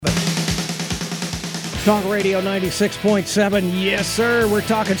Talk Radio 96.7. Yes, sir. We're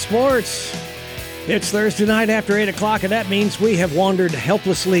talking sports. It's Thursday night after 8 o'clock, and that means we have wandered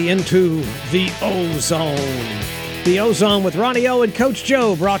helplessly into the Ozone. The Ozone with Ronnie O and Coach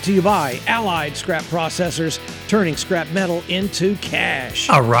Joe, brought to you by Allied Scrap Processors, turning scrap metal into cash.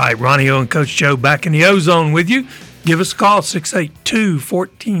 All right, Ronnie O and Coach Joe back in the Ozone with you. Give us a call,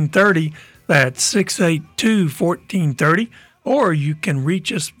 682-1430. That's 682-1430. Or you can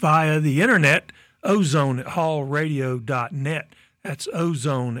reach us via the internet, ozone@hallradio.net. That's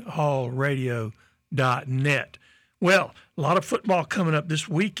ozone@hallradio.net. Well, a lot of football coming up this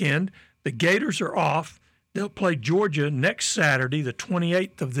weekend. The Gators are off. They'll play Georgia next Saturday, the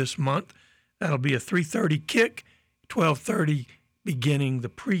 28th of this month. That'll be a 3:30 kick, 12:30 beginning the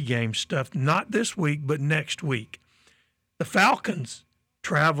pregame stuff. Not this week, but next week. The Falcons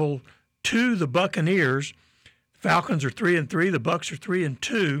travel to the Buccaneers. Falcons are 3-3. The Bucs are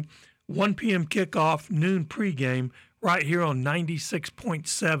 3-2. 1 p.m. kickoff, noon pregame, right here on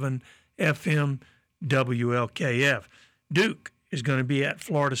 96.7 FM WLKF. Duke is going to be at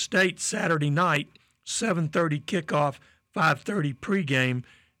Florida State Saturday night, 7:30 kickoff, 5:30 pregame.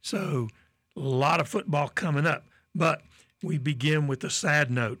 So a lot of football coming up. But we begin with a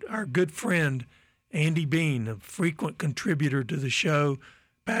sad note. Our good friend Andy Bean, a frequent contributor to the show,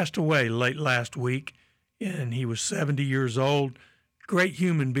 passed away late last week, and he was 70 years old. Great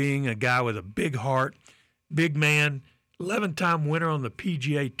human being, a guy with a big heart, big man, 11-time winner on the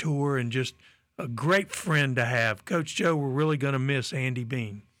PGA Tour, and just a great friend to have. Coach Joe, we're really going to miss Andy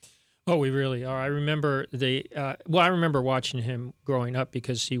Bean. Oh, we really are. I remember I remember watching him growing up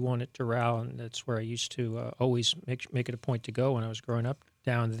because he won at Doral, and that's where I used to always make it a point to go when I was growing up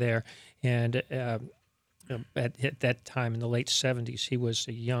down there. And at that time in the late 70s, he was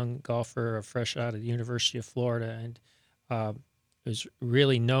a young golfer, fresh out of the University of Florida, and was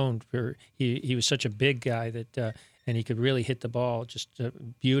really known for he was such a big guy that and he could really hit the ball just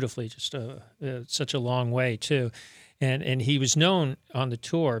beautifully, just such a long way too, and he was known on the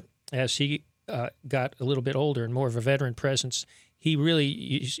tour as he got a little bit older and more of a veteran presence. He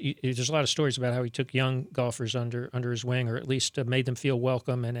really there's a lot of stories about how he took young golfers under his wing, or at least made them feel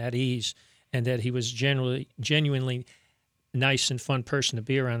welcome and at ease, and that he was genuinely nice and fun person to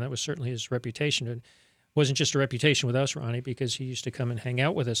be around. That was certainly his reputation. And wasn't just a reputation with us, Ronnie, because he used to come and hang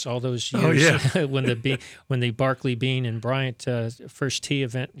out with us all those years. Oh, yeah. when the Barkley, Bean, and Bryant first tee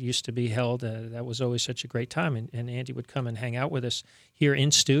event used to be held. That was always such a great time, and Andy would come and hang out with us here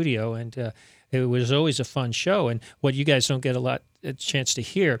in studio, and it was always a fun show. And what you guys don't get a chance to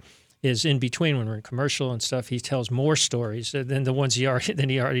hear is in between when we're in commercial and stuff, he tells more stories than the ones he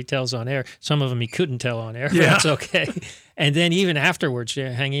already tells on air. Some of them he couldn't tell on air. Yeah. That's okay. And then even afterwards,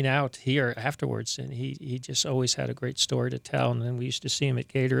 hanging out here afterwards, and he just always had a great story to tell. And then we used to see him at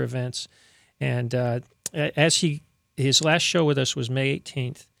Gator events. And his last show with us was May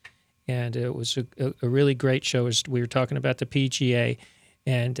 18th, and it was a really great show. We were talking about the PGA.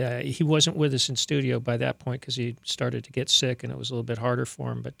 And he wasn't with us in studio by that point because he started to get sick, and it was a little bit harder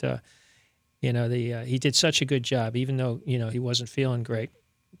for him. But he did such a good job, even though he wasn't feeling great.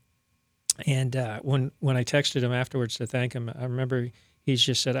 And when I texted him afterwards to thank him, I remember he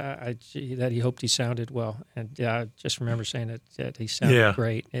just said that he hoped he sounded well, and I just remember saying that he sounded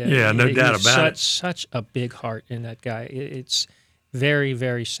great. Yeah, no doubt about it. Such a big heart in that guy. It's very,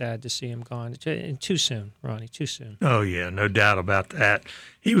 very sad to see him gone. Too soon, Ronnie, too soon. Oh, yeah, no doubt about that.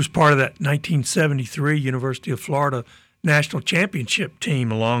 He was part of that 1973 University of Florida National Championship team,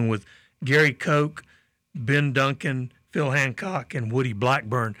 along with Gary Koch, Ben Duncan, Phil Hancock, and Woody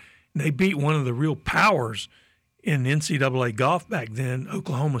Blackburn. And they beat one of the real powers in NCAA golf back then,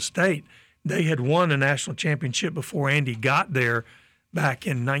 Oklahoma State. They had won a national championship before Andy got there back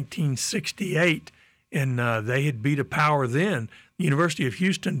in 1968, and they had beat a power then. The University of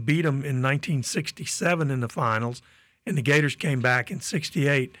Houston beat them in 1967 in the finals, and the Gators came back in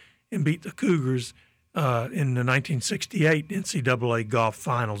 68 and beat the Cougars in the 1968 NCAA golf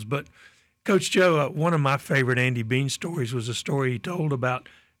finals. But Coach Joe, one of my favorite Andy Bean stories was a story he told about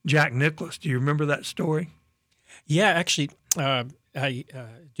Jack Nicklaus. Do you remember that story? Yeah, actually, I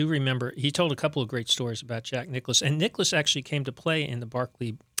do remember. He told a couple of great stories about Jack Nicklaus, and Nicklaus actually came to play in the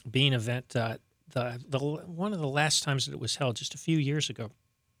Barkley Bean event one of the last times that it was held just a few years ago,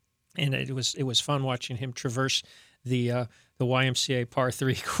 and it was fun watching him traverse the YMCA par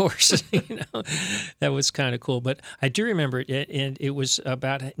 3 course. That was kind of cool. But I do remember it, and it was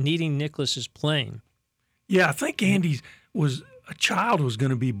about needing Nicklaus's plane. Yeah, I think Andy's a child was going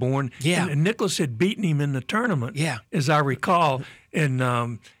to be born. Yeah, and Nicklaus had beaten him in the tournament. Yeah, as I recall, and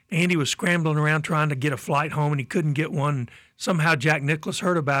Andy was scrambling around trying to get a flight home, and he couldn't get one. Somehow Jack Nicklaus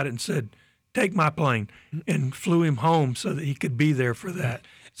heard about it and said, take my plane, and flew him home so that he could be there for that.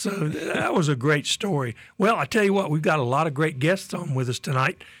 So that was a great story. Well, I tell you what, we've got a lot of great guests on with us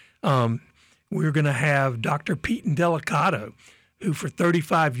tonight. We're going to have Dr. Pete Indelicato, who for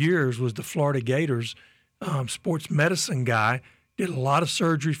 35 years was the Florida Gators sports medicine guy, did a lot of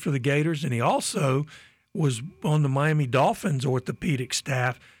surgery for the Gators, and he also was on the Miami Dolphins orthopedic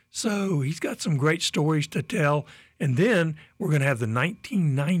staff. So he's got some great stories to tell. And then we're going to have the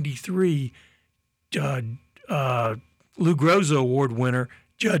 1993 Lou Groza Award winner,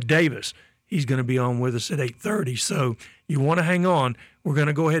 Judd Davis. He's going to be on with us at 8:30. So you want to hang on. We're going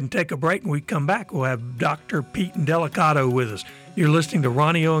to go ahead and take a break. When we come back, we'll have Dr. Pete Indelicato with us. You're listening to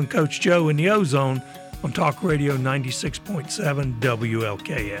Ronnie O and Coach Joe in the Ozone on Talk Radio 96.7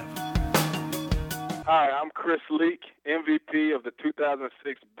 WLKF. Hi, I'm Chris Leak, MVP of the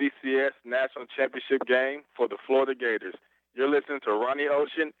 2006 BCS National Championship game for the Florida Gators. You're listening to Ronnie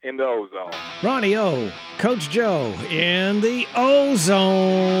Ocean in the Ozone. Ronnie O, Coach Joe in the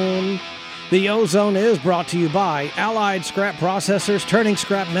Ozone. The Ozone is brought to you by Allied Scrap Processors, turning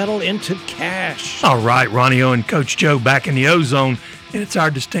scrap metal into cash. All right, Ronnie O and Coach Joe back in the Ozone, and it's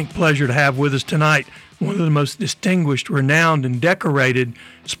our distinct pleasure to have with us tonight one of the most distinguished, renowned, and decorated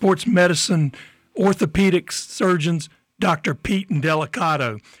sports medicine orthopedic surgeons, Dr. Pete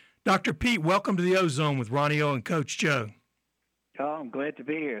Indelicato. Dr. Pete, welcome to the Ozone with Ronnie O and Coach Joe. Oh, I'm glad to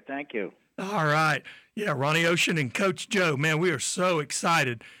be here. Thank you. All right. Yeah, Ronnie Ocean and Coach Joe. Man, we are so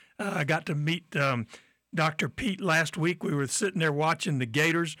excited. I got to meet Dr. Pete last week. We were sitting there watching the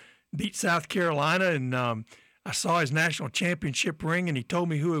Gators beat South Carolina, and I saw his national championship ring, and he told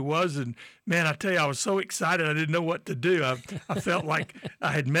me who he was. And, man, I tell you, I was so excited I didn't know what to do. I felt like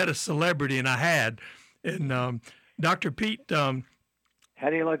I had met a celebrity, and I had. And Dr. Pete. How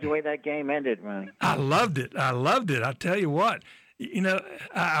do you like the way that game ended, Ronnie? I loved it. I tell you what, you know,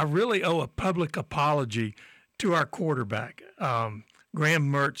 I really owe a public apology to our quarterback,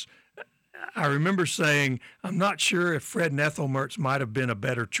 Graham Mertz. I remember saying, I'm not sure if Fred Nethelmertz might have been a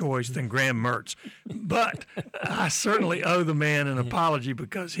better choice than Graham Mertz, but I certainly owe the man an apology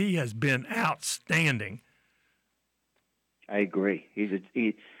because he has been outstanding. I agree.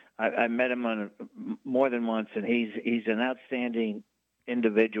 I met him on more than once, and he's an outstanding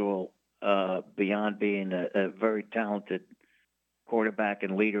individual beyond being a very talented quarterback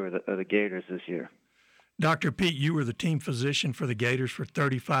and leader of the Gators this year. Dr. Pete, you were the team physician for the Gators for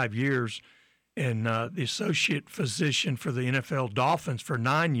 35 years and the associate physician for the NFL Dolphins for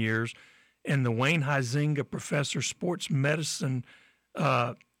 9 years and the Wayne Huizenga professor of sports medicine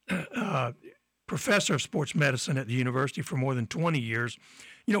at the university for more than 20 years.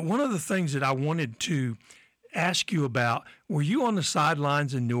 You know, one of the things that I wanted to ask you about, were you on the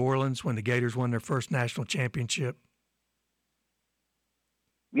sidelines in New Orleans when the Gators won their first national championship?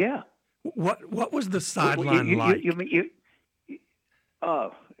 Yeah. What was the sideline like? It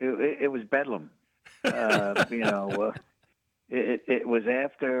was bedlam. It was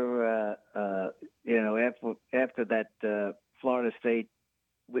after after that Florida State,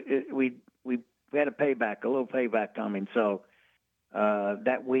 we had a little payback coming. So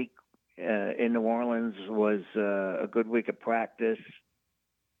that week in New Orleans was a good week of practice,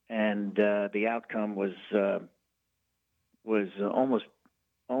 and the outcome was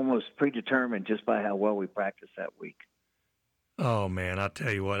almost predetermined just by how well we practiced that week. Oh man, I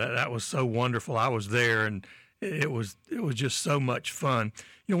tell you what, that was so wonderful. I was there, and it was just so much fun.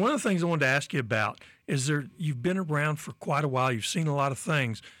 You know, one of the things I wanted to ask you about is you've been around for quite a while. You've seen a lot of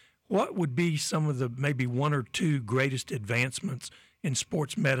things. What would be some of the maybe one or two greatest advancements in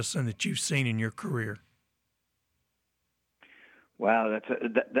sports medicine that you've seen in your career? Wow,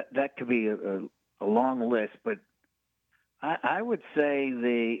 that could be a long list, but I would say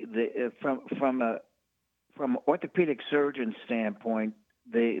from an orthopedic surgeon standpoint,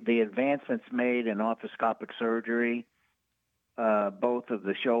 the advancements made in arthroscopic surgery, both of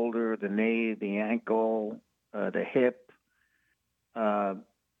the shoulder, the knee, the ankle, the hip.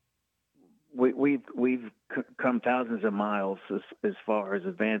 We've come thousands of miles as far as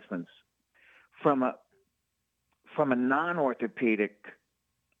advancements. From a non-orthopedic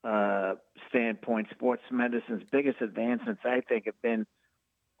standpoint, sports medicine's biggest advancements, I think, have been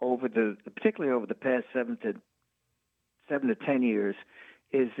particularly over the past 7 to 10 years,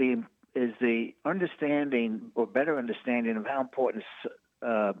 is the understanding or better understanding of how important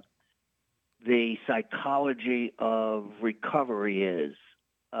the psychology of recovery is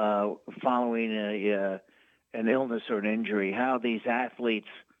following an illness or an injury. How these athletes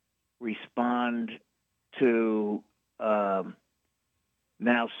respond to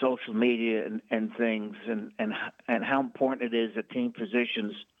now social media and things, and how important it is that team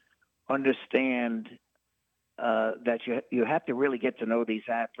physicians understand that you have to really get to know these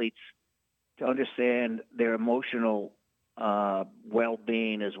athletes to understand their emotional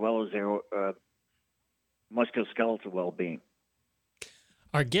well-being as well as their musculoskeletal well-being.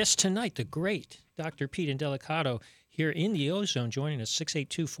 Our guest tonight, the great Dr. Pete Indelicato, here in the Ozone, joining us,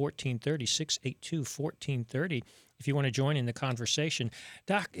 682-1430, 682-1430, if you want to join in the conversation.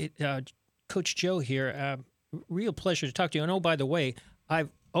 Doc, Coach Joe here, real pleasure to talk to you. And, oh, by the way, I've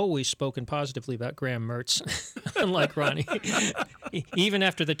always spoken positively about Graham Mertz, unlike Ronnie. Even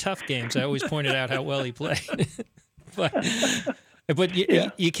after the tough games, I always pointed out how well he played. But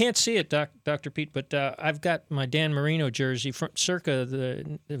you can't see it, Dr. Pete, but I've got my Dan Marino jersey from circa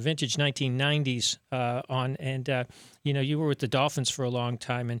the vintage 1990s on, and you were with the Dolphins for a long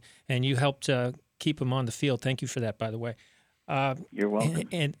time, and you helped keep him on the field. Thank you for that, by the way. You're welcome.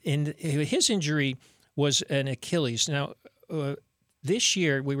 And his injury was an Achilles. Now, this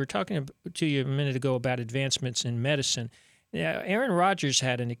year, we were talking to you a minute ago about advancements in medicine. Now, Aaron Rodgers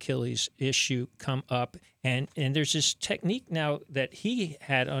had an Achilles issue come up, and there's this technique now that he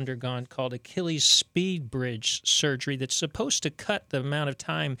had undergone called Achilles speed bridge surgery that's supposed to cut the amount of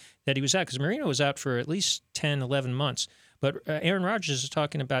time that he was out, because Marino was out for at least 10, 11 months. But Aaron Rodgers is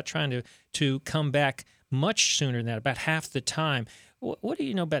talking about trying to come back much sooner than that, about half the time. What do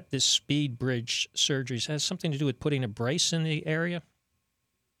you know about this speed bridge surgeries? Has something to do with putting a brace in the area?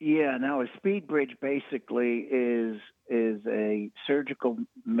 Yeah, now a speed bridge basically is a surgical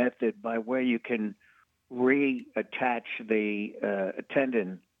method by where you can reattach the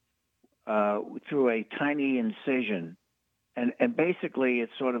tendon through a tiny incision, and basically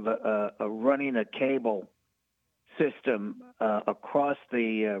it's sort of a running a cable system across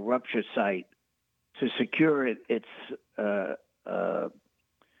the rupture site to secure its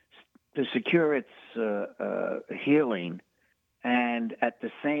healing, and at the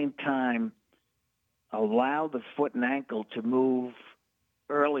same time allow the foot and ankle to move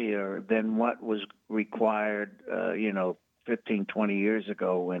earlier than what was required, 15, 20 years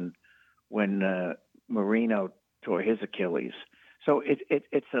ago when Marino tore his Achilles. So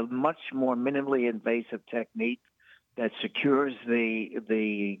it's a much more minimally invasive technique that secures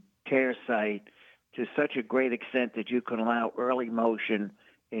the tear site to such a great extent that you can allow early motion.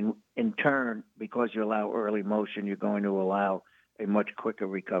 In turn, because you allow early motion, you're going to allow a much quicker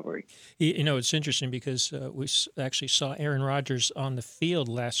recovery. It's interesting because we actually saw Aaron Rodgers on the field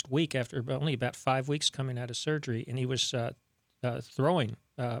last week after only about 5 weeks coming out of surgery, and he was throwing.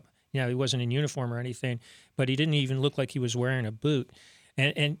 He wasn't in uniform or anything, but he didn't even look like he was wearing a boot.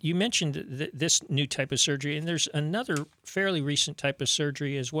 And you mentioned this new type of surgery, and there's another fairly recent type of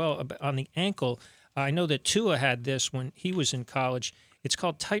surgery as well on the ankle. I know that Tua had this when he was in college. It's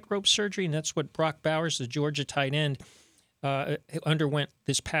called tightrope surgery, and that's what Brock Bowers, the Georgia tight end, underwent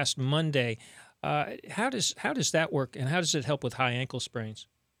this past Monday. How does that work, and how does it help with high ankle sprains?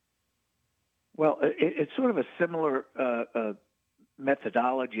 Well, it's sort of a similar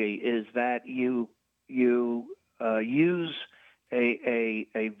methodology. Is that you use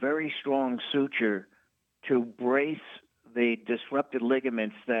a very strong suture to brace the disrupted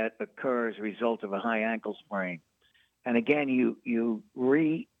ligaments that occur as a result of a high ankle sprain. And again, you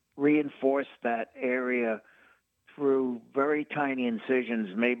reinforce that area through very tiny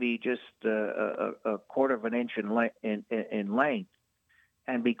incisions, maybe just a quarter of an inch in length.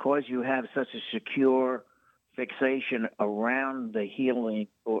 And because you have such a secure fixation around the healing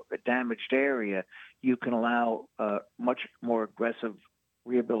or damaged area, you can allow much more aggressive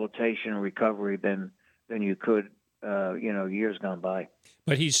rehabilitation and recovery than you could, years gone by.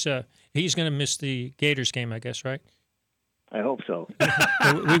 But he's going to miss the Gators game, I guess, right? I hope so.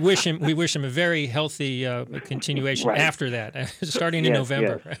 we wish him a very healthy continuation after that, starting in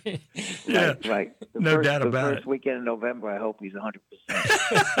November. Yes. Right? Right. No doubt about it. The first weekend in November, I hope he's 100%.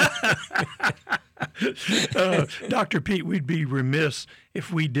 Dr. Pete, we'd be remiss if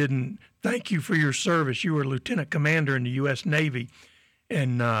we didn't thank you for your service. You were Lieutenant Commander in the U.S. Navy,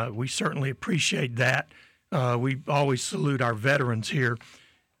 and we certainly appreciate that. We always salute our veterans here.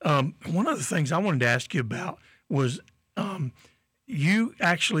 One of the things I wanted to ask you about was you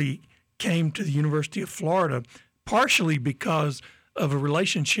actually came to the University of Florida partially because of a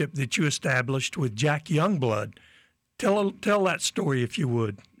relationship that you established with Jack Youngblood. Tell that story, if you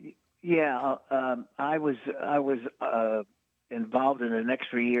would. Yeah, I was involved in an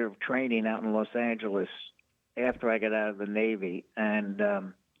extra year of training out in Los Angeles after I got out of the Navy, and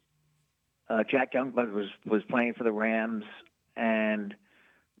Jack Youngblood was playing for the Rams, and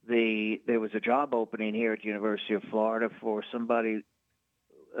there was a job opening here at the University of Florida for somebody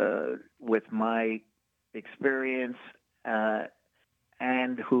with my experience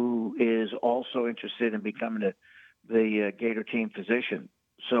and who is also interested in becoming the Gator team physician.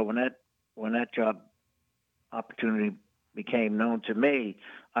 So when that job opportunity became known to me,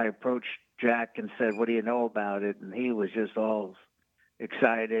 I approached Jack and said, "What do you know about it?" And he was just all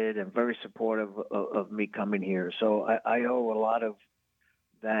excited and very supportive of me coming here. So I owe a lot of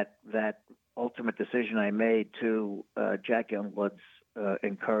that ultimate decision I made to Jack Youngblood's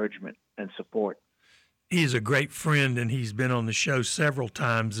encouragement and support. He's a great friend, and he's been on the show several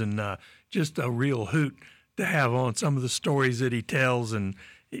times, and just a real hoot to have on some of the stories that he tells, and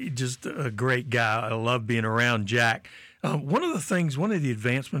just a great guy. I love being around Jack. One of the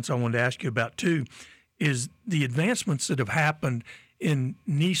advancements I wanted to ask you about, too, is the advancements that have happened in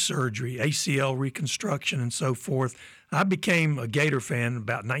knee surgery, ACL reconstruction, and so forth. I became a Gator fan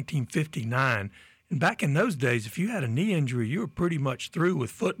about 1959, and back in those days, if you had a knee injury, you were pretty much through with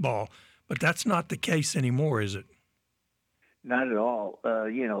football, but that's not the case anymore, is it? Not at all.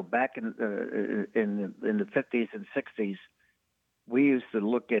 Back in the 50s and 60s, we used to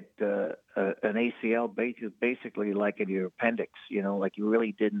look at an ACL basically like in your appendix, like you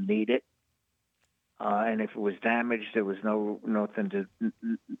really didn't need it. And if it was damaged, there was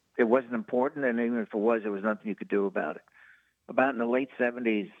it wasn't important, and even if it was, there was nothing you could do about it. About in the late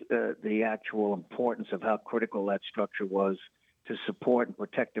 70s, the actual importance of how critical that structure was to support and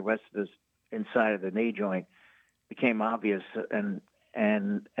protect the rest of the inside of the knee joint became obvious. And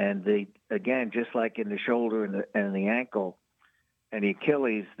again, just like in the shoulder and the ankle and the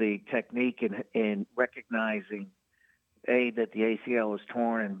Achilles, the technique in recognizing A, that the ACL is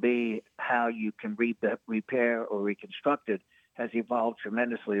torn, and B, how you can repair or reconstruct it has evolved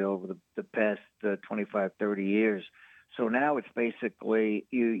tremendously over the past 25, 30 years. So now it's basically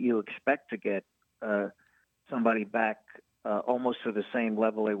you expect to get somebody back almost to the same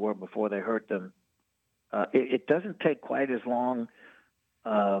level they were before they hurt them. It doesn't take quite as long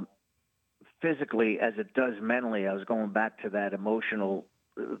physically as it does mentally. I was going back to that emotional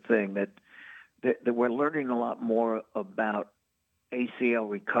thing that we're learning a lot more about ACL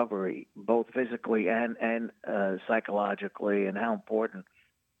recovery, both physically and psychologically, and how important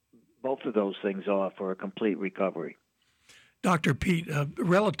both of those things are for a complete recovery. Dr. Pete,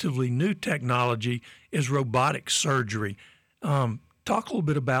 relatively new technology is robotic surgery. Talk a little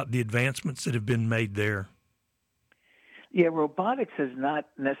bit about the advancements that have been made there. Yeah, robotics has not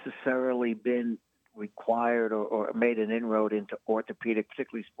necessarily been required or made an inroad into orthopedic,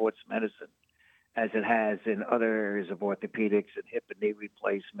 particularly sports medicine, as it has in other areas of orthopedics and hip and knee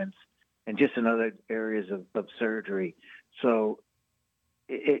replacements and just in other areas of surgery. So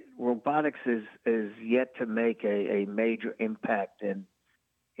robotics is yet to make a major impact in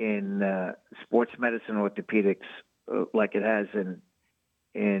sports medicine orthopedics like it has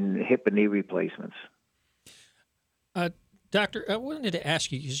in hip and knee replacements. Doctor, I wanted to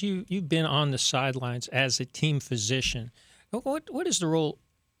ask you, because you've been on the sidelines as a team physician. What is the role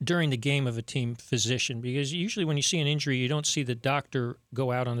during the game of a team physician? Because usually when you see an injury, you don't see the doctor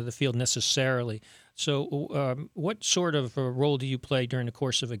go out onto the field necessarily. So what sort of role do you play during the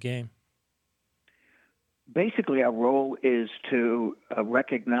course of a game? Basically, our role is to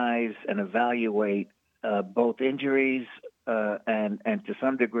recognize and evaluate both injuries and to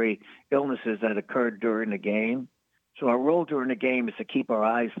some degree illnesses that occurred during the game. So our role during the game is to keep our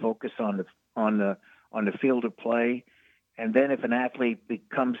eyes focused on the field of play. And then if an athlete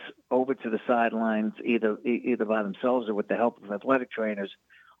comes over to the sidelines, either by themselves or with the help of athletic trainers,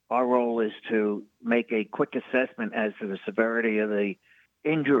 our role is to make a quick assessment as to the severity of the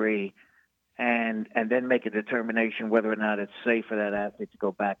injury and then make a determination whether or not it's safe for that athlete to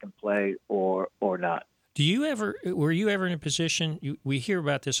go back and play or not. Were you ever in a position, we hear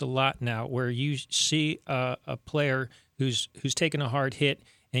about this a lot now, where you see a player who's taken a hard hit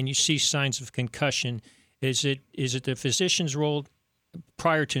and you see signs of concussion? Is it the physician's role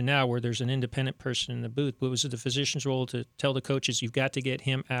prior to now, where there's an independent person in the booth, but was it the physician's role to tell the coaches, you've got to get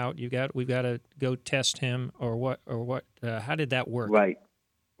him out, we've got to go test him, or what? How did that work? Right.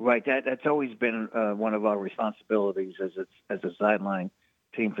 That's always been one of our responsibilities as a sideline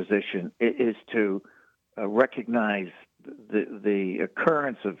team physician, is to recognize the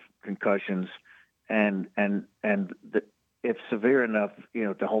occurrence of concussions and if severe enough,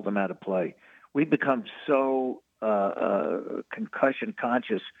 to hold them out of play. We've become so concussion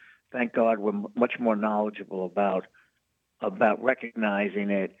conscious. Thank God we're much more knowledgeable about recognizing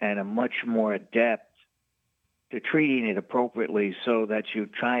it and are much more adept to treating it appropriately, so that you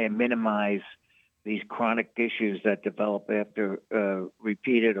try and minimize these chronic issues that develop after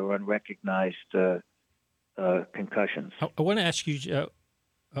repeated or unrecognized concussions. I want to ask you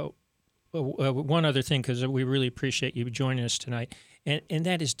one other thing, because we really appreciate you joining us tonight. and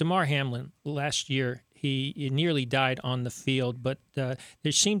that is Damar Hamlin. Last year, he nearly died on the field, but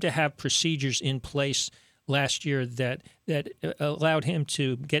they seemed to have procedures in place last year that allowed him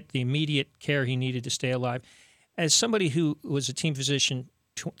to get the immediate care he needed to stay alive. As somebody who was a team physician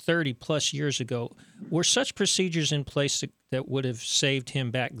 30 plus years ago, were such procedures in place that would have saved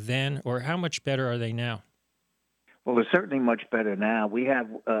him back then, or how much better are they now? Well, they're certainly much better now. We have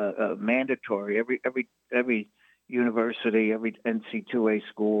mandatory every university, every NC2A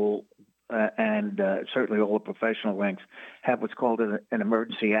school, and certainly all the professional ranks have what's called an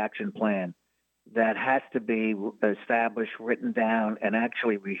emergency action plan that has to be established, written down, and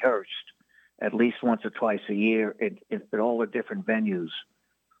actually rehearsed at least once or twice a year at all the different venues.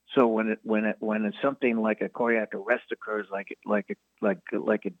 So when it's something like a cardiac arrest occurs, like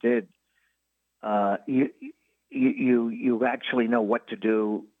it did, you actually know what to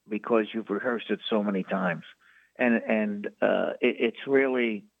do because you've rehearsed it so many times, and it's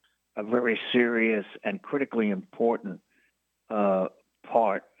really a very serious and critically important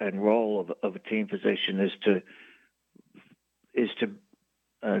part and role of a team physician is to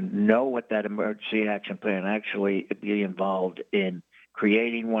know what that emergency action plan, actually be involved in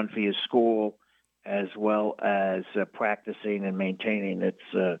creating one for your school, as well as practicing and maintaining its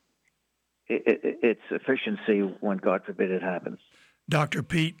efficiency when, God forbid, it happens. Dr.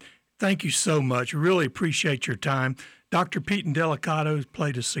 Pete, thank you so much. Really appreciate your time. Dr. Pete Indelicato has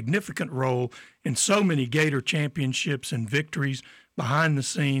played a significant role in so many Gator championships and victories behind the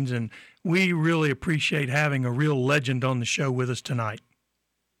scenes, and we really appreciate having a real legend on the show with us tonight.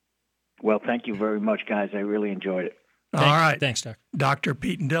 Well, thank you very much, guys. I really enjoyed it. All right. Thanks, Doc. Dr.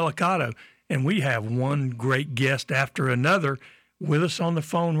 Pete Indelicato. And we have one great guest after another. With us on the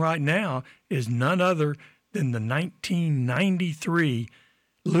phone right now is none other than the 1993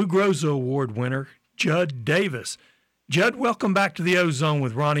 Lou Groza Award winner, Judd Davis. Judd, welcome back to the Ozone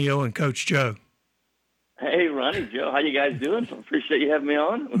with Ronnie O and Coach Joe. Hey, Ronnie, Joe, how you guys doing? Appreciate you having me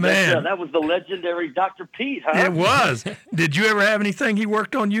on. Man. That was the legendary Dr. Pete, huh? It was. Did you ever have anything he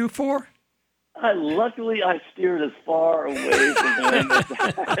worked on you for? Luckily, I steered as far away from him.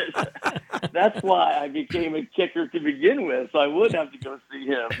 That's why I became a kicker to begin with, so I would have to go see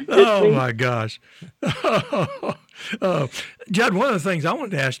him. Oh, my gosh. Judd, one of the things I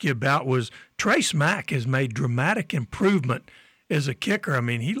wanted to ask you about was Trace Mack has made dramatic improvement as a kicker. I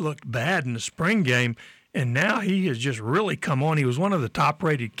mean, he looked bad in the spring game, and now he has just really come on. He was one of the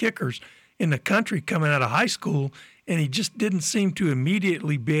top-rated kickers in the country coming out of high school, and he just didn't seem to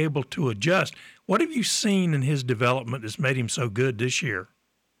immediately be able to adjust. What have you seen in his development that's made him so good this year?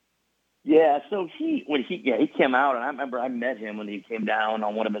 Yeah, so he came out, and I remember I met him when he came down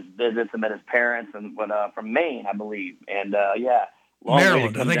on one of his visits. I met his parents and from Maine, I believe, and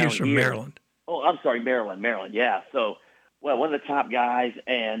Maryland. I think he was from Maryland. Oh, I'm sorry, Maryland. Yeah. So, one of the top guys,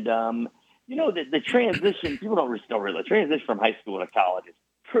 and the transition. People don't realize the transition from high school to college is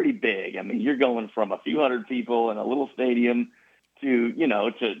pretty big. I mean, you're going from a few hundred people in a little stadium to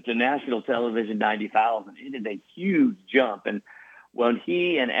national television, 90,000. It is a huge jump. And when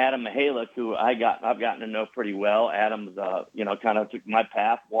he and Adam Mihalik, who I've gotten to know pretty well, Adam's, kind of took my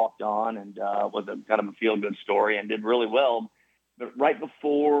path, walked on, and was a kind of a feel-good story and did really well. But right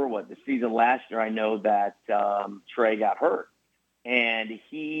before the season last year, I know that Trey got hurt, and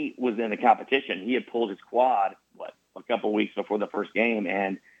he was in the competition. He had pulled his quad, a couple of weeks before the first game,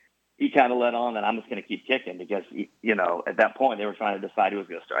 and he kind of let on that I'm just going to keep kicking because, at that point they were trying to decide who was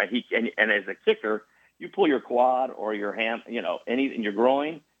going to start. And as a kicker, you pull your quad or your ham, in your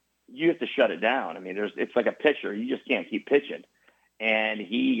groin, you have to shut it down. I mean, it's like a pitcher. You just can't keep pitching. And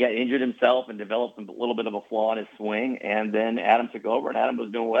he got injured himself and developed a little bit of a flaw in his swing. And then Adam took over, and Adam was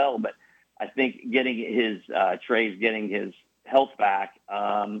doing well. But I think Trey's getting his health back,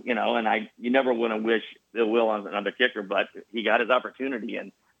 and you never want to wish ill will on another kicker, but he got his opportunity,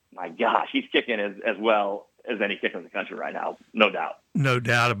 and my gosh, he's kicking as well as any kicker in the country right now, no doubt. No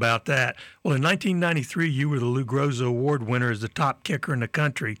doubt about that. Well, in 1993, you were the Lou Groza Award winner as the top kicker in the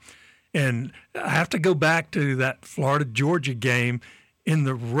country, and I have to go back to that Florida-Georgia game in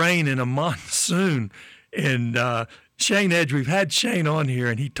the rain in a monsoon, and Shane Edge, we've had Shane on here,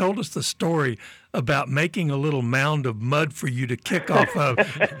 and he told us the story about making a little mound of mud for you to kick off of.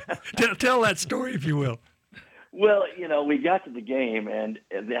 Tell that story, if you will. Well, we got to the game, and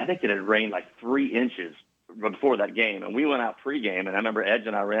I think it had rained like 3 inches before that game, and we went out pregame, and I remember Edge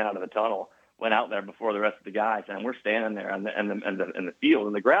and I ran out of the tunnel, went out there before the rest of the guys, and we're standing there in the field,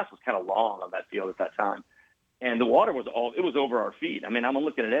 and the grass was kind of long on that field at that time, and the water was over our feet. I mean, I'm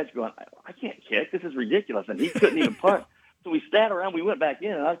looking at Edge going, I can't kick. This is ridiculous, and he couldn't even punt. So we sat around, we went back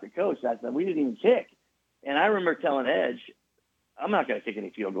in, and I asked the coach, I said, we didn't even kick. And I remember telling Edge, I'm not going to kick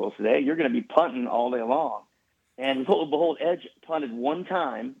any field goals today. You're going to be punting all day long. And behold, Edge punted one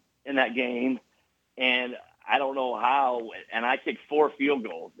time in that game, and I don't know how, and I kicked 4 field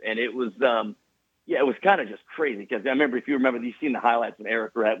goals. And it was, it was kind of just crazy because I remember, if you remember, you've seen the highlights when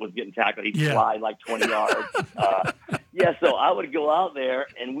Eric Rhett was getting tackled. He'd fly like 20 yards. So I would go out there,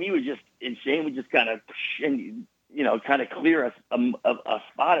 and we would just, and Shane would just kind of, kind of clear a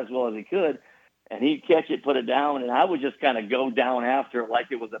spot as well as he could. And he'd catch it, put it down, and I would just kind of go down after it like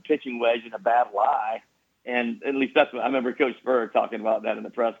it was a pitching wedge and a bad lie. And at least that's what I remember Coach Spurrier talking about that in the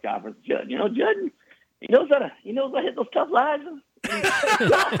press conference. Judd, he knows how to hit those tough lies.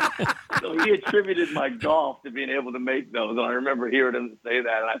 So he attributed my golf to being able to make those. And I remember hearing him say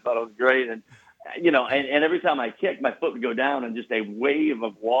that, and I thought it was great. And, and every time I kicked, my foot would go down, and just a wave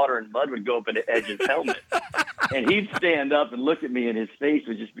of water and mud would go up into Edge's helmet. And he'd stand up and look at me, and his face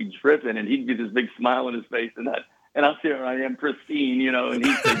would just be dripping, and he'd get this big smile on his face, and I'm here, I am pristine, and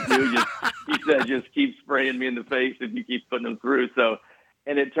he said, dude, just keep spraying me in the face if you keep putting them through. So,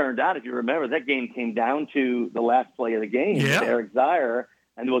 and it turned out, if you remember, that game came down to the last play of the game with Eric Zier,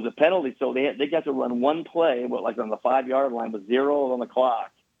 and there was a penalty, so they got to run one play, like on the 5-yard line with 0 on the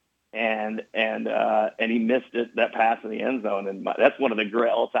clock. And he missed that pass in the end zone, and that's one of the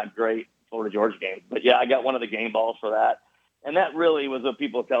all-time great Florida Georgia games. But yeah, I got one of the game balls for that, and that really was what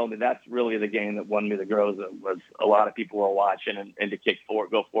people telling me. That's really the game that won me the Groza. Was a lot of people were watching, and to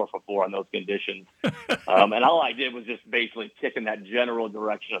go 4 for 4 on those conditions, and all I did was just basically kick in that general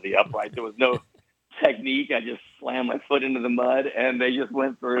direction of the upright. There was no technique. I just slammed my foot into the mud, and they just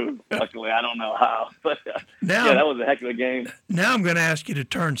went through. Luckily, I don't know how, but that was a heck of a game. Now I'm going to ask you to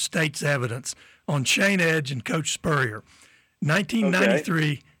turn state's evidence on Shane Edge and Coach Spurrier.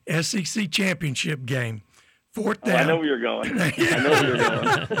 1993 SEC championship game. 4th down. I know where you're going.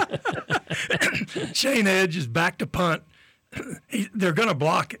 Shane Edge is back to punt. They're going to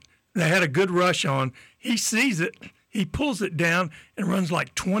block it. They had a good rush on. He sees it. He pulls it down and runs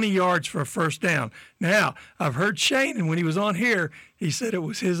like 20 yards for a first down. Now, I've heard Shane, and when he was on here, he said it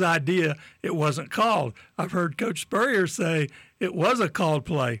was his idea. It wasn't called. I've heard Coach Spurrier say it was a called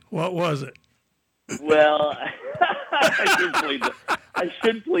play. What was it? Well, I should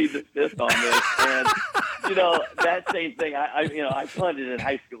plead the fifth on this. And, that same thing, I punted in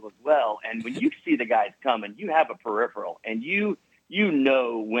high school as well. And when you see the guys coming, you have a peripheral, and you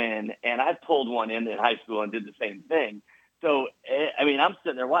know when, and I pulled one in high school and did the same thing. So, I'm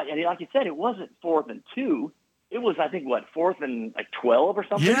sitting there watching, and like you said, it wasn't 4th and 2. It was, I think, 4th and 12 or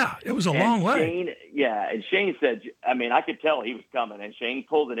something? Yeah, it was a long way. And Shane said, I could tell he was coming, and Shane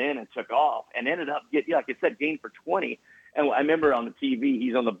pulled it in and took off and ended up like I said, gained for 20. And I remember on the TV,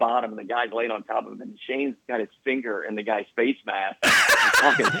 he's on the bottom, and the guy's laying on top of him, and Shane's got his finger in the guy's face mask,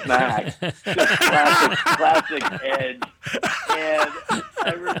 talking smack, just classic Edge. And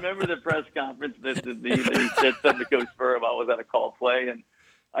I remember the press conference that he said something to Coach Spurrier about was that a call play, and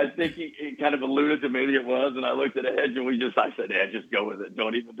I think he kind of alluded to maybe it was, and I looked at Edge, and I said, Edge, just go with it.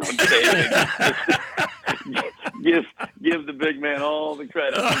 Don't say anything. give the big man all the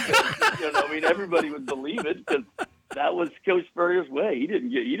credit. Because, everybody would believe it because that was Coach Spurrier's way. He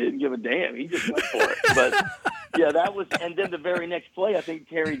didn't give a damn. He just went for it. But yeah, that was. And then the very next play, I think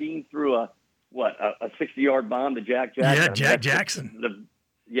Terry Dean threw a 60-yard bomb to Jack Jackson. Yeah, Jack Jackson.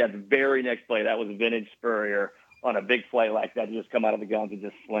 The very next play, that was vintage Spurrier on a big play like that. He just come out of the guns and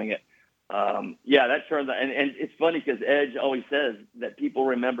just sling it. That turns out, and it's funny because Edge always says that people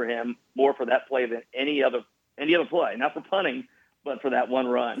remember him more for that play than any other play, not for punting, but for that one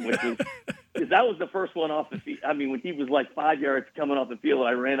run, which was. Because that was the first one off the field. When he was like 5 yards coming off the field,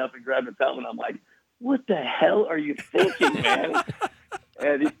 I ran up and grabbed his helmet. I'm like, what the hell are you thinking, man?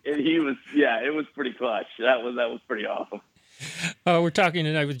 and he was, it was pretty clutch. That was pretty awesome. We're talking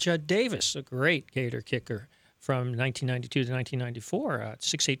tonight with Judd Davis, a great Gator kicker from 1992 to 1994.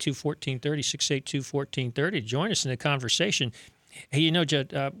 682-1430, 682-1430. Join us in the conversation. Hey, Judd,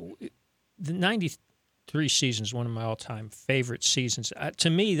 the 93 season is one of my all-time favorite seasons. To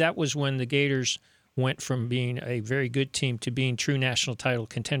me, that was when the Gators went from being a very good team to being true national title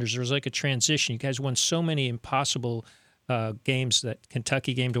contenders. There was like a transition. You guys won so many impossible games. That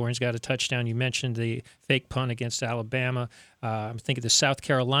Kentucky game, Dorian's got a touchdown. You mentioned the fake punt against Alabama. I'm thinking the South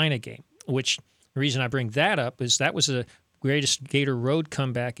Carolina game, which the reason I bring that up is that was the greatest Gator road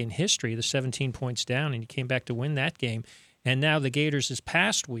comeback in history, the 17 points down, and you came back to win that game. And now the Gators this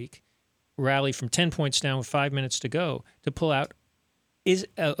past week rally from 10 points down with 5 minutes to go to pull out is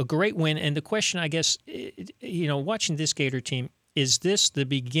a great win. And the question, I guess, watching this Gator team, is this the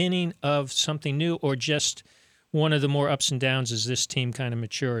beginning of something new or just one of the more ups and downs as this team kind of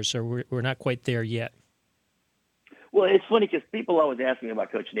matures? Or we're not quite there yet? Well, it's funny because people always ask me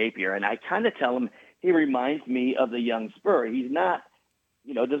about Coach Napier, and I kind of tell them he reminds me of the young Spur. He's not,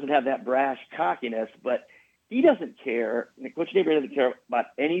 doesn't have that brash cockiness, but he doesn't care. Coach Napier doesn't care about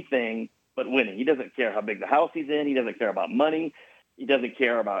anything but winning. He doesn't care how big the house he's in. He doesn't care about money. He doesn't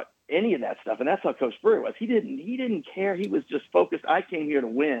care about any of that stuff. And that's how Coach Spurrier was. He didn't care. He was just focused. I came here to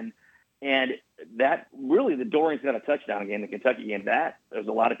win. And that really, the Dorian's got a touchdown game, the Kentucky game, there's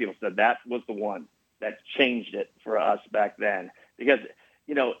a lot of people said that was the one that changed it for us back then. Because,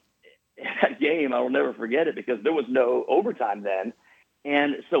 that game, I will never forget it because there was no overtime then.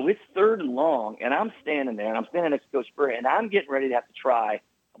 And so it's 3rd and long, and I'm standing there, and I'm standing next to Coach Spurrier, and I'm getting ready to have to try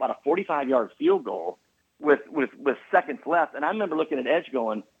about a 45-yard field goal with seconds left. And I remember looking at Edge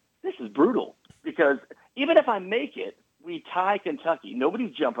going, this is brutal because even if I make it, we tie Kentucky.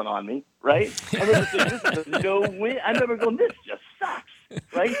 Nobody's jumping on me, right? I remember saying, this is a no-win. I remember going, this just sucks,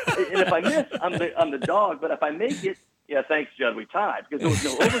 right? And if I miss, I'm the dog. But if I make it, yeah, thanks, Judd, we tied because there was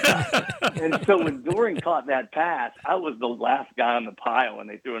no overtime. And so when Dorian caught that pass, I was the last guy on the pile when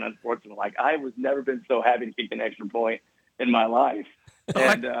they threw an unfortunate. I was never been so happy to kick an extra point in my life.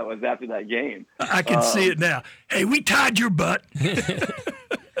 And it was after that game. I can see it now. Hey, we tied your butt.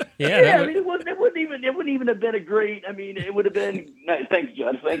 Yeah, it wouldn't even have been a great. It would have been. Thanks,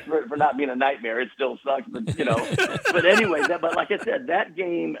 Judd. Thanks for not being a nightmare. It still sucks, but But anyway, but like I said, that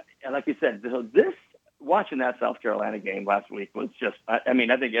game, and like you said, watching that South Carolina game last week was just. I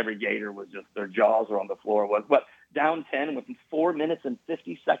think every Gator was just their jaws were on the floor. What down 10 with 4 minutes and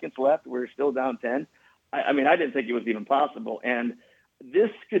 50 seconds left? We're still down 10. I didn't think it was even possible, and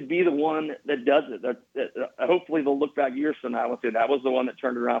this could be the one that does it. Hopefully they'll look back years from now and say that was the one that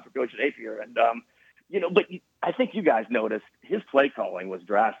turned around for Coach Napier. And, but I think you guys noticed his play calling was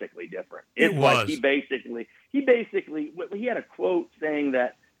drastically different. It was. Like he basically, he had a quote saying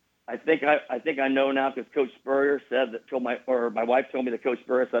that I think I know now because Coach Spurrier said that my wife told me that Coach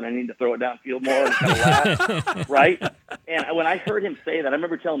Spurrier said I need to throw it downfield more and kind of laugh, right? And when I heard him say that, I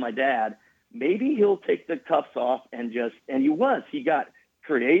remember telling my dad, maybe he'll take the cuffs off and he got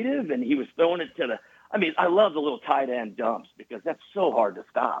creative and he was throwing it to I love the little tight end dumps because that's so hard to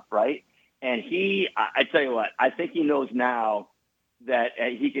stop, right? And I tell you what, I think he knows now that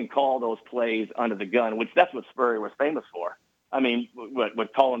he can call those plays under the gun, which that's what Spurrier was famous for. With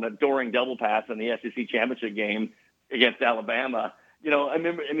calling the Doring double pass in the SEC championship game against Alabama,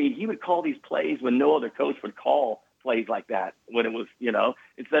 he would call these plays when no other coach would call plays like that when it was,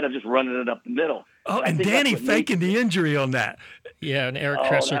 instead of just running it up the middle. Oh, and Danny faking the injury on that. Yeah, and Eric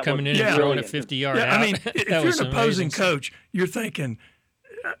Kresser coming in and throwing a 50-yard out. If you're an opposing coach, you're thinking,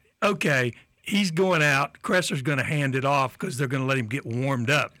 okay, he's going out, Kresser's going to hand it off because they're going to let him get warmed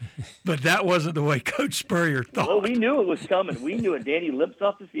up. But that wasn't the way Coach Spurrier thought. Well, we knew it was coming. We knew it. Danny limps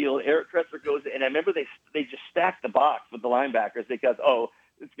off the field, Eric Kresser goes, and I remember they just stacked the box with the linebackers because,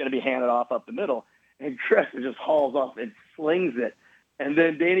 it's going to be handed off up the middle. And Kresser just hauls off and slings it. And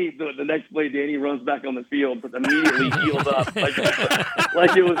then Danny, the next play, Danny runs back on the field, but immediately healed up like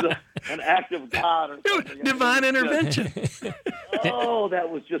it was an act of God or something. Divine intervention.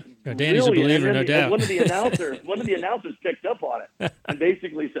 That was just Danny's a believer, no doubt. One of the announcers picked up on it and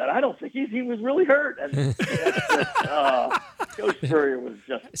basically said, "I don't think he was really hurt." And Coach Spurrier was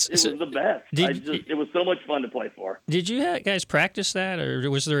it was the best. It was so much fun to play for. Did you guys practice that, or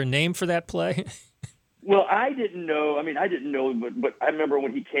was there a name for that play? Well, I didn't know. I didn't know, but I remember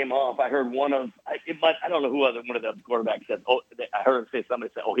when he came off, I heard one of the quarterbacks said, I heard him say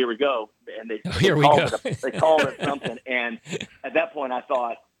somebody said, here we go. And they called it something. And at that point I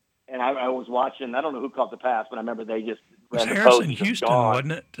thought, and I was watching, I don't know who caught the pass, but I remember they just ran the post. Harrison Houston,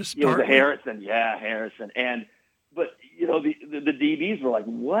 wasn't it? To start it was Harrison. Yeah, Harrison. But the DBs were like,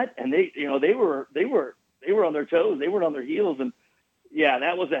 what? And they were on their toes. They were on their heels. And yeah,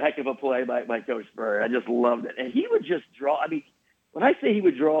 that was a heck of a play by Coach Spurrier. I just loved it. And he would just draw. When I say he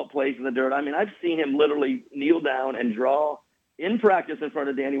would draw up plays in the dirt, I've seen him literally kneel down and draw in practice in front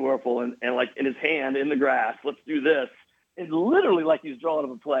of Danny Werfel and like in his hand in the grass, let's do this. And literally like he's drawing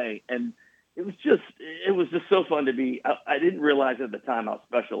up a play. And it was just so fun to be. I didn't realize at the time how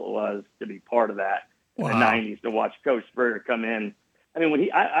special it was to be part of that in the 90s, to watch Coach Spurrier come in.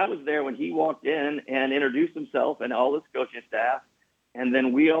 I was there when he walked in and introduced himself and all his coaching staff. And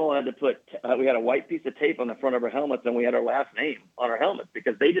then we all had to we had a white piece of tape on the front of our helmets, and we had our last name on our helmets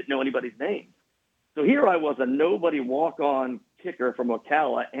because they didn't know anybody's name. So here I was, a nobody walk-on kicker from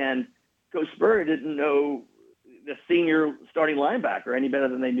Ocala, and Coach Spurrier didn't know the senior starting linebacker any better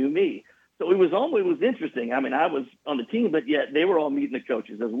than they knew me. So it was interesting. I was on the team, but yet they were all meeting the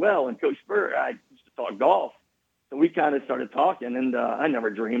coaches as well. And Coach Spurrier, I used to talk golf. So we kind of started talking, and I never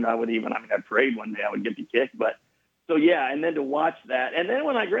dreamed I would I prayed one day I would get the kick, but So yeah, and then to watch that, and then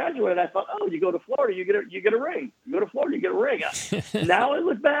when I graduated, I thought, oh, you go to Florida, you get a ring. You go to Florida, you get a ring. Now I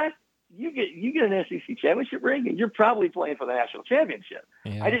look back, you get an SEC championship ring, and you're probably playing for the national championship.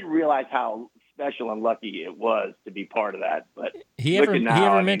 Yeah. I didn't realize how special and lucky it was to be part of that. But he ever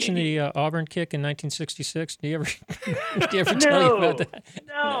mentioned the Auburn kick in 1966? Do you ever tell you about that?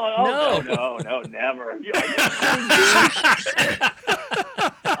 No, never.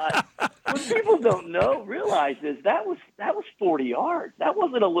 What people don't realize is that was 40 yards. That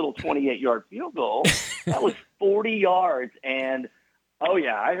wasn't a little 28-yard field goal. That was 40 yards. And oh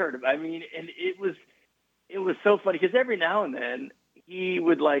yeah, I heard it. I mean, and it was so funny because every now and then he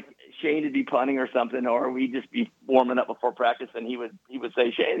would Shane would be punting or something, or we'd just be warming up before practice, and he would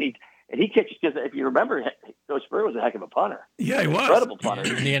say Shane, and he catches, because if you remember, Coach Spurrier was a heck of a punter. Yeah, he was. Incredible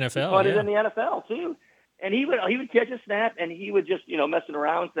punter. In the NFL, he punted in the NFL too. And he would catch a snap, and he would just, messing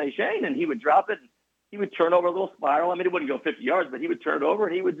around and say, Shane, and he would drop it. He would turn over a little spiral. I mean, it wouldn't go 50 yards, but he would turn it over,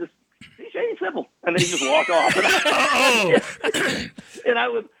 and he would just, see, Shane, simple. And then he'd just walk off. And I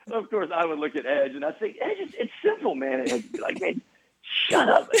would look at Edge, and I'd say, Edge, it's simple, man. And he'd be like, man, shut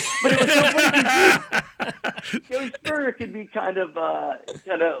up. But it was so funny. Coach Spurrier could be kind of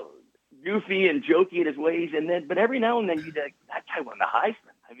goofy and jokey in his ways, but every now and then you'd like, that guy won the Heisman.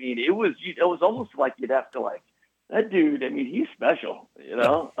 I mean, it was almost like you'd have to that dude. I mean, he's special,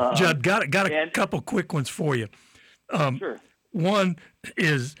 Judd, got a couple quick ones for you. Sure. One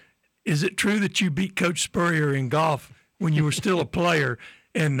is it true that you beat Coach Spurrier in golf when you were still a player?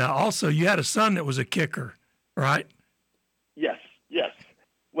 And also, you had a son that was a kicker, right? Yes.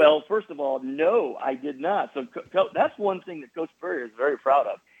 Well, first of all, no, I did not. So that's one thing that Coach Spurrier is very proud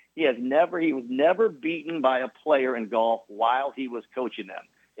of. He was never beaten by a player in golf while he was coaching them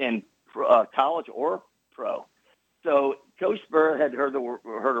in college or pro. So Coach Spurrier had heard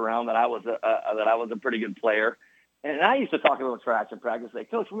around that I was a pretty good player, and I used to talk a little trash in practice. Say,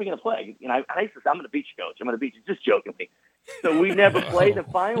 Coach, when are we going to play? I used to say, I'm going to beat you, Coach. I'm going to beat you, just jokingly. So we never played, and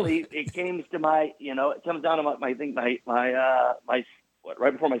finally it comes down to my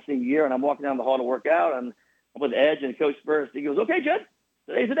right before my senior year, and I'm walking down the hall to work out, and I'm with Edge and Coach Spurrier. He goes, "Okay, Judd,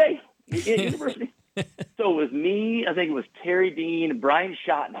 today's the day. You're at university." So it was me, I think it was Terry Dean, Brian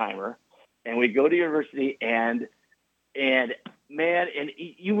Schottenheimer, and we go to university, and man, and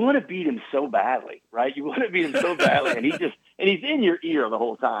you want to beat him so badly, right? You want to beat him so badly, and he's in your ear the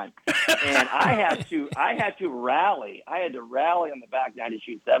whole time. And I had to rally. I had to rally on the back nine to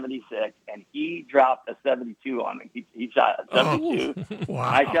shoot 76, and he dropped a 72 on me. He shot a 72. Oh, wow.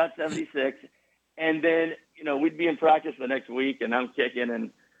 I shot 76, and then we'd be in practice the next week, and I'm kicking,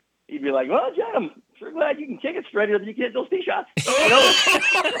 and he'd be like, "Well, John, I'm sure glad you can kick it straighter than you can hit those tee shots."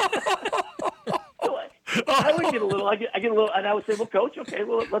 I would get a little. I get a little, and I would say, "Well, Coach, okay,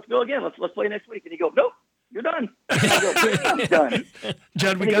 well, let's go again. Let's play next week." And he'd go, "Nope, you're done." I go, "I'm done."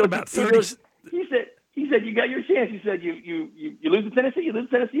 Judd, we got about 30. He said, "You got your chance." He said, "You lose to Tennessee. You lose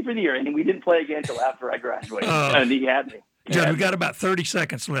to Tennessee for the year." And we didn't play again until after I graduated, and he had me. Judd, we got about 30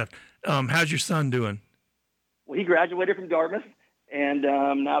 seconds left. How's your son doing? Well, he graduated from Dartmouth, and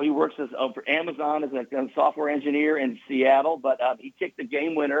now he works for Amazon as a software engineer in Seattle. But he kicked the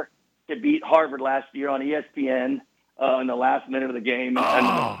game winner to beat Harvard last year on ESPN in the last minute of the game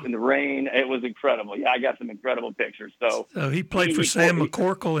in the rain. It was incredible. Yeah, I got some incredible pictures. So he played for Sam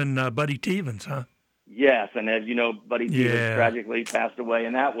McCorkle and Buddy Tevens, huh? Yes, and as you know, Buddy Tevens tragically passed away,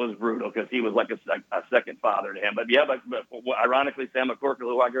 and that was brutal because he was like a second father to him. But ironically, Sam McCorkle,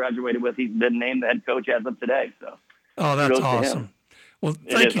 who I graduated with, he's been named the head coach as of today. So, that's awesome. Well,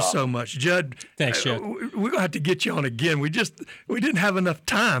 thank you so much, Judd. Thanks, Judd. We're going to have to get you on again. We didn't have enough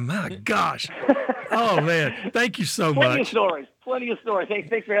time. My gosh. Oh, man. Thank you so much. Plenty of stories. Hey,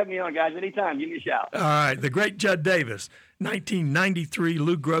 thanks for having me on, guys. Anytime. Give me a shout. All right. The great Judd Davis, 1993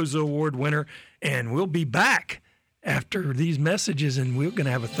 Lou Groza Award winner. And we'll be back after these messages, and we're going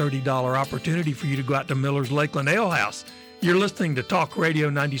to have a $30 opportunity for you to go out to Miller's Lakeland Ale House. You're listening to Talk Radio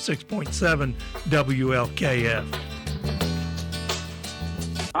 96.7 WLKF.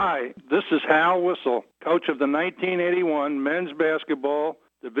 Hi, this is Hal Whistle, coach of the 1981 men's basketball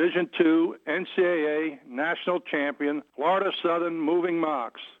Division II NCAA national champion, Florida Southern Moving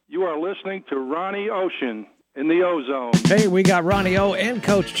Mocs. You are listening to Ronnie Ocean in the O-Zone. Hey, we got Ronnie O and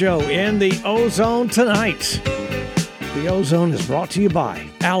Coach Joe in the O-Zone tonight. The O-Zone is brought to you by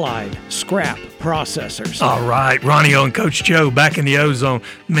Allied Scrap Processors. All right, Ronnie O and Coach Joe back in the O-Zone.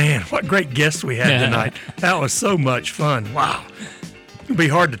 Man, what great guests we had tonight. That was so much fun. Wow. It'll be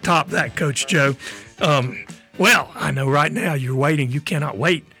hard to top that, Coach Joe. Well, I know right now you're waiting. You cannot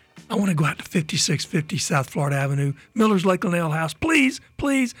wait. I want to go out to 5650 South Florida Avenue, Miller's Lakeland Ale House. Please,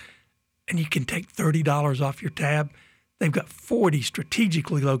 please. and you can take $30 off your tab. They've got 40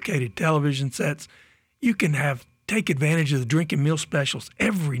 strategically located television sets. You can take advantage of the drinking meal specials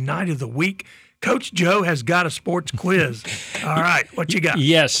every night of the week. Coach Joe has got a sports quiz. All right, what you got?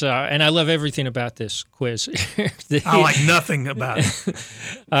 Yes, and I love everything about this quiz. I like nothing about it.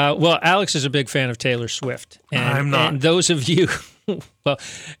 Well, Alex is a big fan of Taylor Swift. And, I'm not. And those of you, well,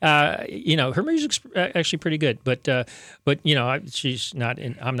 her music's actually pretty good, but she's not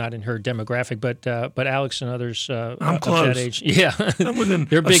in. I'm not in her demographic, but Alex and others I'm of close. that age, yeah, I'm within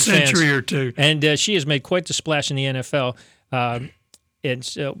they're big a century fans. or two. And she has made quite the splash in the NFL. And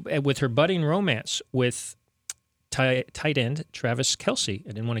so, with her budding romance with tight end Travis Kelce. I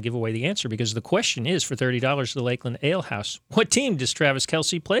didn't want to give away the answer because the question is for $30 the Lakeland Ale House. What team does Travis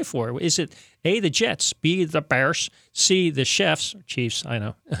Kelce play for? Is it A, the Jets, B, the Bears, C, the Chiefs, I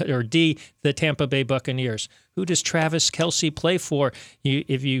know, or D, the Tampa Bay Buccaneers? Who does Travis Kelce play for?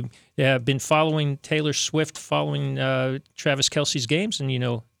 If you have been following Taylor Swift, following Travis Kelce's games, and you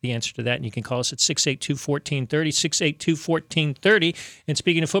know the answer to that, and you can call us at 682-1430, 682-1430. And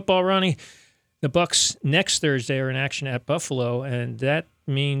speaking of football, Ronnie, the Bucs next Thursday are in action at Buffalo, and that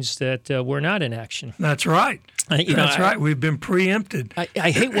means that we're not in action. That's right. That's right. We've been preempted.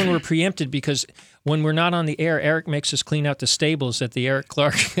 I hate when we're preempted because when we're not on the air, Eric makes us clean out the stables at the Eric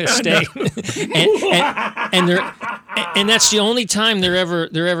Clark estate, and that's the only time they're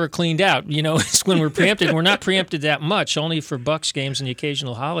ever cleaned out. You know, it's when we're preempted. We're not preempted that much, only for Bucs games and the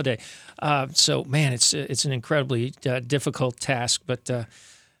occasional holiday. So, man, it's an incredibly difficult task. But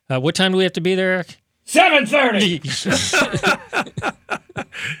what time do we have to be there, Eric? 7:30.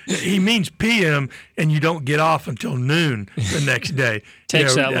 He means PM, and you don't get off until noon the next day.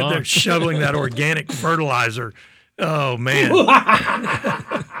 Takes that long. They're shoveling that organic fertilizer. Oh, man. All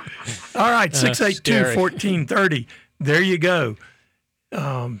right, 682-1430. There you go.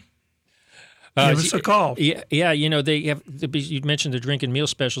 Give us a call. Yeah, you know, they have. You mentioned the drinking meal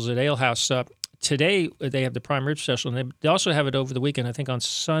specials at Ale House. Today they have the prime rib special, and they also have it over the weekend, I think on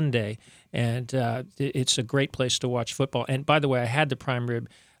Sunday, and it's a great place to watch football. And by the way, I had the prime rib,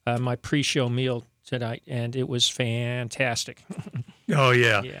 my pre-show meal tonight, and it was fantastic. Oh,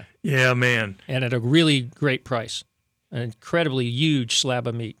 yeah. Yeah, man. And at a really great price, an incredibly huge slab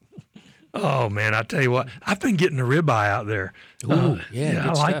of meat. Oh, man, I tell you what, I've been getting a ribeye out there. Ooh,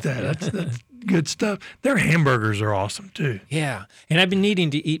 I like that. That's good stuff. Their hamburgers are awesome, too. Yeah, and I've been needing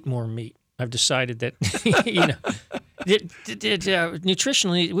to eat more meat. I've decided that,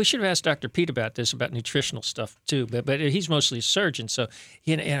 nutritionally, we should have asked Dr. Pete about this, about nutritional stuff too, but he's mostly a surgeon, so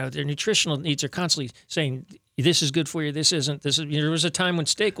their nutritional needs are constantly saying, this is good for you, this isn't. There was a time when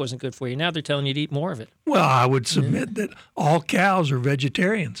steak wasn't good for you. Now they're telling you to eat more of it. Well, I would submit that all cows are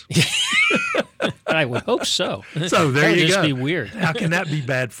vegetarians. I would hope so. So there you go. That would just be weird. How can that be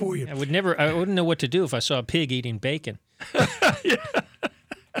bad for you? I wouldn't know what to do if I saw a pig eating bacon. Yeah.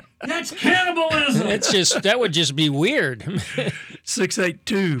 That's cannibalism. That would just be weird.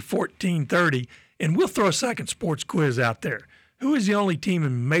 682-1430, and we'll throw a second sports quiz out there. Who is the only team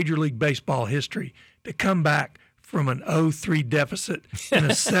in Major League Baseball history to come back from an 0-3 deficit in a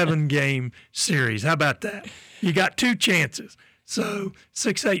 7-game series? How about that? You got 2 chances. So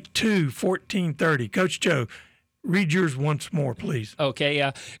 682-1430. Coach Joe, read yours once more, please.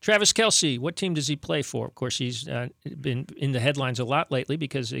 Okay. Travis Kelce, what team does he play for? Of course, he's been in the headlines a lot lately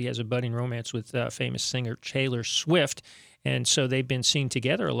because he has a budding romance with famous singer Taylor Swift. And so they've been seen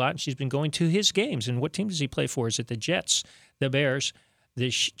together a lot, and she's been going to his games. And what team does he play for? Is it the Jets, the Bears,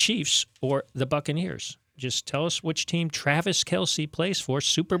 the Chiefs, or the Buccaneers? Just tell us which team Travis Kelce plays for.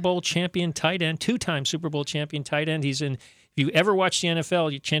 Super Bowl champion tight end, 2-time Super Bowl champion tight end. He's in. If you ever watch the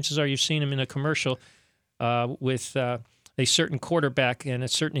NFL, chances are you've seen him in a commercial with a certain quarterback and a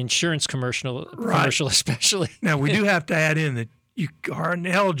certain insurance commercial especially. Now, we do have to add in that you are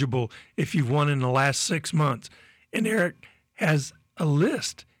ineligible if you've won in the last 6 months. And Eric has a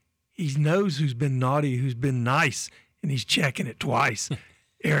list. He knows who's been naughty, who's been nice, and he's checking it twice.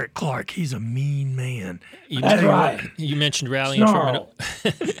 Eric Clark, he's a mean man. That's right. You mentioned rallying from an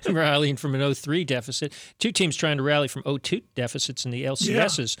 0-3 deficit. 2 teams trying to rally from 0-2 deficits in the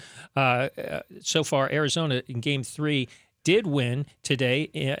LCSs. Yeah. So far, Arizona in Game 3 did win today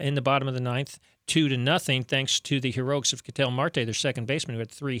in the bottom of the 9th, 2-0, thanks to the heroics of Ketel Marte, their second baseman, who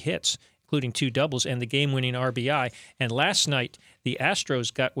had 3 hits, including 2 doubles and the game-winning RBI. And last night, the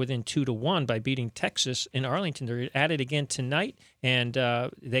Astros got within 2-1 by beating Texas in Arlington. They're at it again tonight, and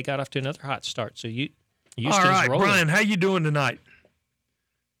they got off to another hot start. So Houston's all right, rolling. Brian, how you doing tonight?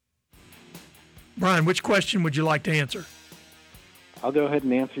 Brian, which question would you like to answer? I'll go ahead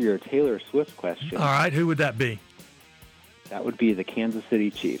and answer your Taylor Swift question. All right, who would that be? That would be the Kansas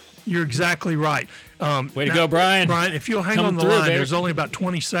City Chiefs. You're exactly right. Way to go, Brian. Brian, if you'll hang Coming on the through, line, baby. there's only about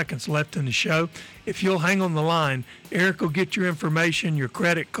 20 seconds left in the show. If you'll hang on the line, Eric will get your information, your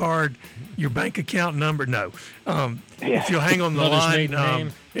credit card, your bank account number. No. If you'll hang on the Mother's line, maiden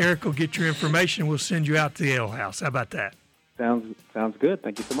name. Eric will get your information. We'll send you out to the ale house. How about that? Sounds good.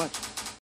 Thank you so much.